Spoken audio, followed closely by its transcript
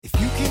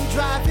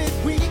drive it,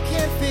 we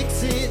can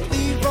fix it.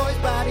 Leroy's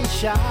Body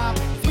Shop.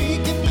 We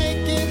can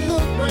make it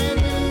look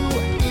brand new.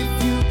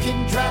 If you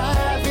can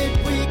drive it,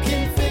 we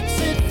can fix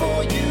it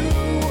for you.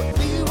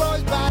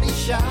 Leroy's Body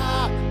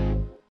Shop.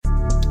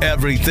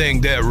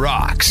 Everything that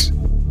rocks.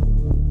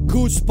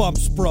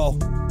 Goosebumps, bro.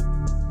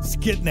 It's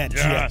getting that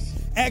Yes.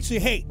 jet. Actually,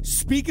 hey,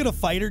 speaking of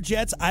fighter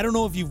jets, I don't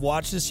know if you've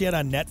watched this yet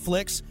on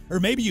Netflix, or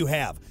maybe you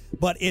have,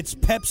 but it's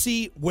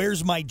Pepsi,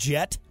 Where's My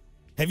Jet?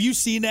 Have you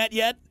seen that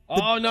yet?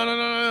 Oh,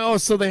 no.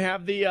 So they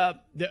have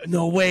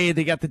no way.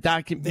 They got the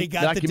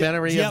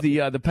documentary yep. of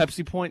the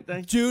Pepsi Point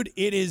thing? Dude,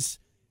 it's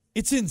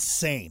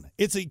insane.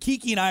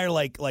 Kiki and I are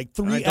like 3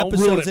 right, don't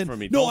episodes ruin it in. for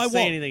me. No, Don't I say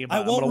won't. anything about I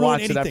it. I'm won't gonna ruin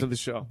watch it anything. after the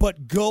show.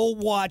 But go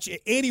watch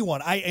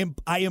anyone.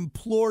 I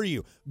implore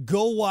you.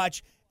 Go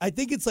watch. I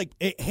think it's like,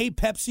 hey,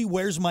 Pepsi,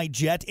 Where's My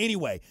Jet?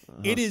 Anyway,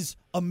 It is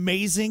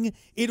amazing.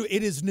 It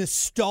is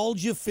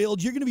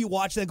nostalgia-filled. You're going to be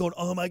watching that going,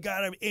 oh, my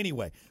God.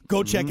 Anyway,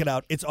 go check it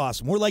out. It's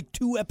awesome. We're like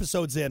 2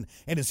 episodes in,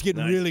 and it's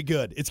getting really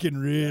good. It's getting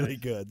really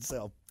good.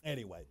 So,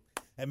 anyway,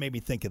 that made me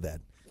think of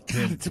that.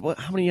 God,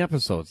 how many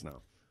episodes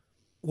now?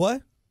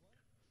 What?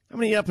 How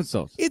many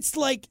episodes? It's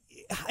like,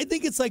 I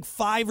think it's like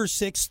 5 or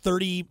 6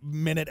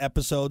 30-minute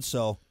episodes,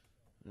 so,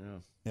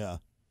 yeah.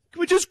 Can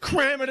we just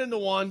cram it into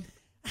one?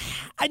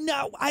 I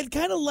know. I'd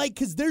kind of like,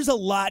 because there's a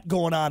lot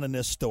going on in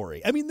this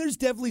story. I mean, there's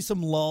definitely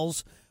some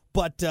lulls,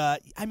 but,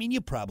 I mean,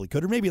 you probably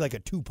could, or maybe like a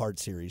 2-part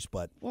series,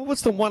 but. Well,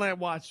 what's the one I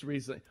watched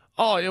recently?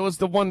 Oh, it was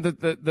the one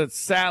that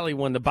Sally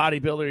one, the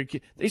bodybuilder.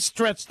 They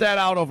stretched that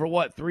out over,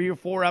 3 or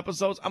 4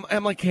 episodes?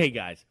 I'm like, hey,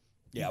 guys,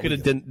 you could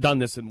have done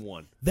this in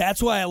one.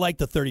 That's why I like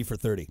the 30 for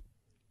 30.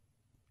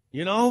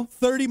 You know?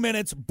 30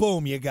 minutes,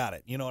 boom, you got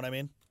it. You know what I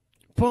mean?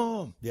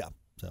 Boom. Yeah,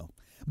 so.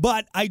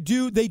 But they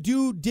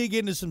do dig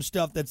into some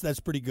stuff that's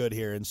pretty good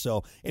here. And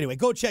so, anyway,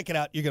 go check it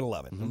out. You're going to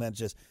love it. And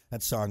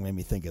that song made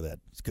me think of that.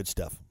 It's good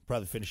stuff.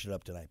 Probably finish it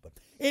up tonight. But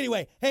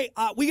anyway, hey,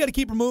 we got to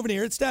keep her moving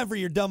here. It's time for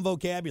your dumb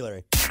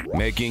vocabulary.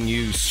 Making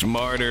you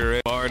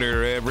smarter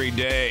every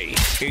day.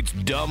 It's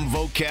Dumb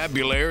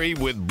Vocabulary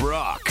with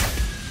Brock.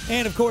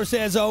 And, of course,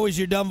 as always,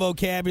 your dumb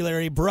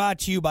vocabulary brought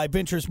to you by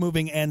Pinterest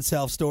Moving and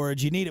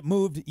Self-Storage. You need it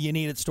moved, you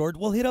need it stored.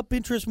 Well, hit up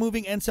Pinterest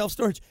Moving and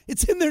Self-Storage.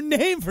 It's in their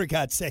name, for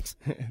God's sakes.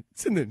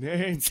 It's in the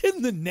name. It's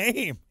in the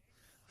name.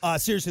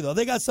 Seriously, though,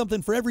 they got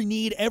something for every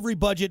need, every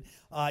budget.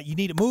 You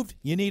need it moved,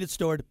 you need it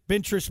stored.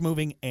 Pinterest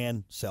Moving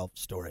and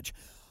Self-Storage.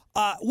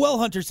 Well,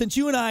 Hunter, since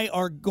you and I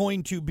are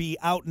going to be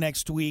out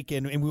next week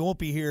and we won't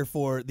be here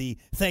for the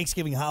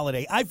Thanksgiving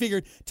holiday, I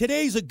figured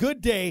today's a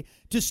good day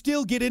to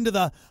still get into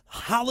the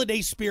holiday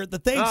spirit, the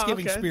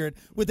Thanksgiving spirit.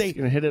 With Going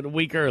to hit it a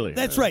week early.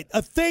 That's right,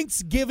 a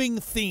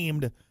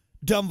Thanksgiving-themed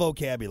dumb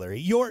vocabulary.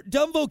 Your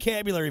dumb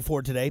vocabulary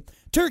for today,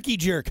 turkey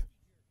jerk.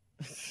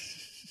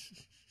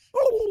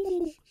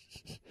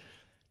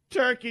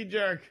 Turkey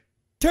jerk.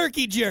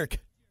 Turkey jerk.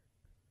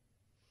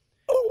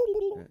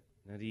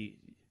 Now, do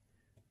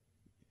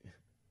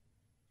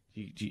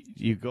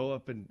you go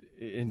up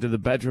into the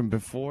bedroom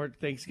before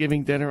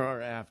Thanksgiving dinner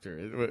or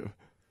after?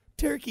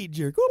 Turkey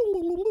jerk.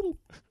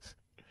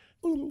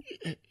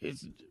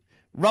 It's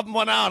rubbing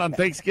one out on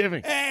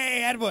Thanksgiving.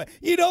 Hey, attaboy.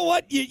 You know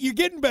what? You're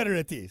getting better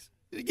at these.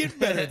 You're getting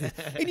better at this.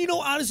 And you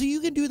know, honestly, you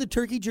can do the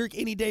turkey jerk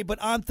any day, but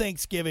on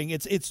Thanksgiving,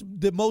 it's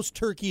the most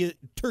turkey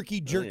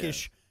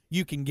jerkish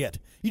you can get.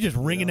 You just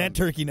wringing that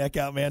turkey neck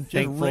out, man. Just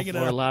Thankful wringing for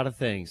it a out. lot of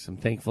things. I'm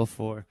thankful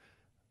for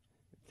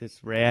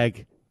this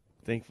rag.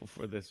 Thankful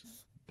for this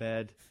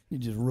bed. You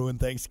just ruined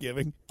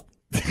Thanksgiving.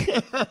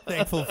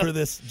 Thankful for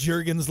this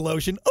Jergens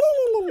lotion.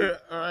 Oh!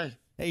 All right.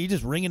 Hey, you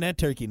just wringing that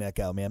turkey neck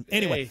out, man.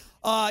 Anyway,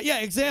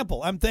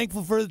 example. I'm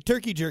thankful for the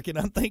turkey jerking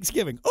on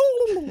Thanksgiving.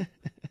 Oh!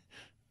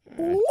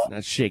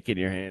 Not shaking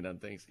your hand on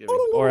Thanksgiving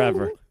or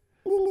ever.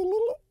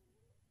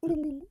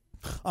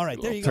 All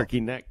right, there you go. Turkey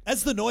neck.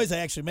 That's the noise I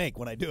actually make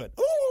when I do it.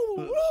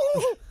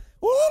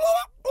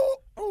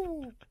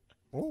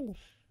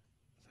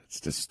 It's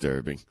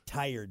disturbing.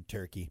 Tired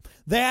turkey.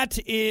 That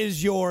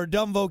is your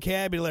dumb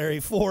vocabulary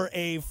for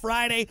a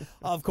Friday.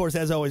 Of course,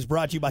 as always,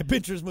 brought to you by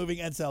Pinterest Moving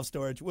and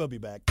Self-Storage. We'll be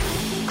back.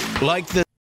 Like the